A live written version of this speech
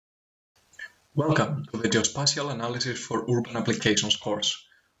Welcome to the Geospatial Analysis for Urban Applications course.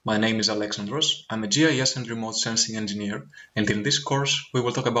 My name is Alexandros, I'm a GIS and remote sensing engineer, and in this course we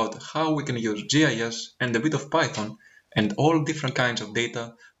will talk about how we can use GIS and a bit of Python and all different kinds of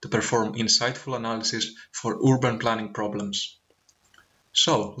data to perform insightful analysis for urban planning problems.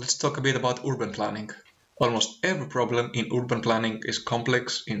 So, let's talk a bit about urban planning. Almost every problem in urban planning is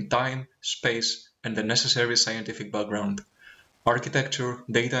complex in time, space, and the necessary scientific background. Architecture,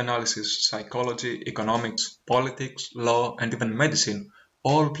 data analysis, psychology, economics, politics, law, and even medicine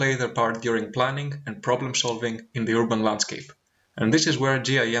all play their part during planning and problem solving in the urban landscape. And this is where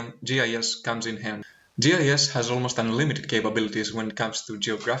GIS comes in handy. GIS has almost unlimited capabilities when it comes to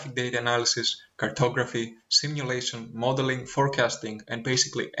geographic data analysis, cartography, simulation, modeling, forecasting, and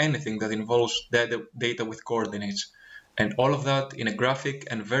basically anything that involves data with coordinates. And all of that in a graphic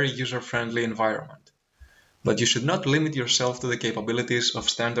and very user-friendly environment. But you should not limit yourself to the capabilities of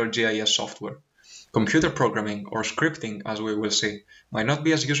standard GIS software. Computer programming or scripting, as we will see, might not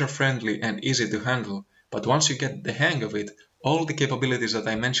be as user-friendly and easy to handle, but once you get the hang of it, all the capabilities that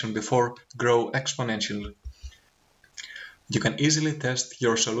I mentioned before grow exponentially. You can easily test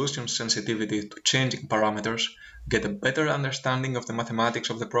your solution's sensitivity to changing parameters, get a better understanding of the mathematics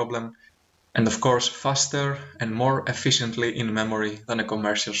of the problem, and of course faster and more efficiently in memory than a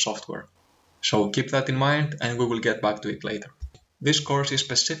commercial software. So keep that in mind and we will get back to it later. This course is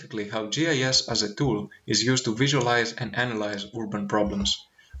specifically how GIS as a tool is used to visualize and analyze urban problems.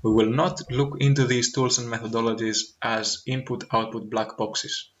 We will not look into these tools and methodologies as input-output black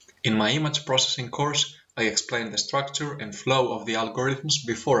boxes. In my image processing course, I explain the structure and flow of the algorithms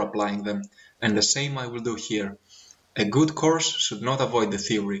before applying them, and the same I will do here. A good course should not avoid the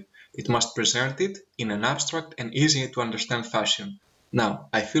theory. It must present it in an abstract and easy to understand fashion. Now,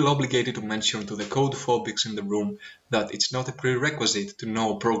 I feel obligated to mention to the code phobics in the room that it's not a prerequisite to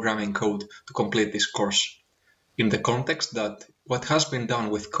know programming code to complete this course. In the context that what has been done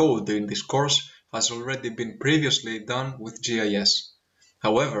with code in this course has already been previously done with GIS.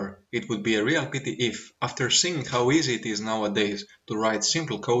 However, it would be a real pity if, after seeing how easy it is nowadays to write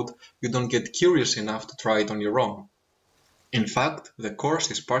simple code, you don't get curious enough to try it on your own. In fact, the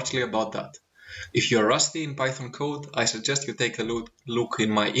course is partially about that. If you're rusty in Python code, I suggest you take a look in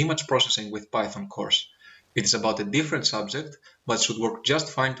my image processing with Python course. It is about a different subject, but should work just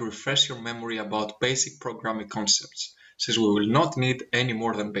fine to refresh your memory about basic programming concepts, since we will not need any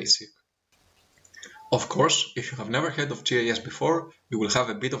more than basic. Of course, if you have never heard of GIS before, you will have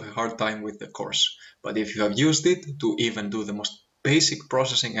a bit of a hard time with the course, but if you have used it to even do the most basic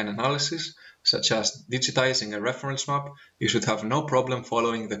processing and analysis, such as digitizing a reference map, you should have no problem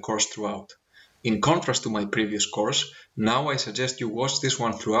following the course throughout. In contrast to my previous course, now I suggest you watch this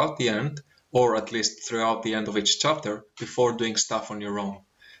one throughout the end, or at least throughout the end of each chapter, before doing stuff on your own.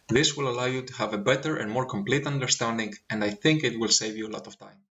 This will allow you to have a better and more complete understanding, and I think it will save you a lot of time.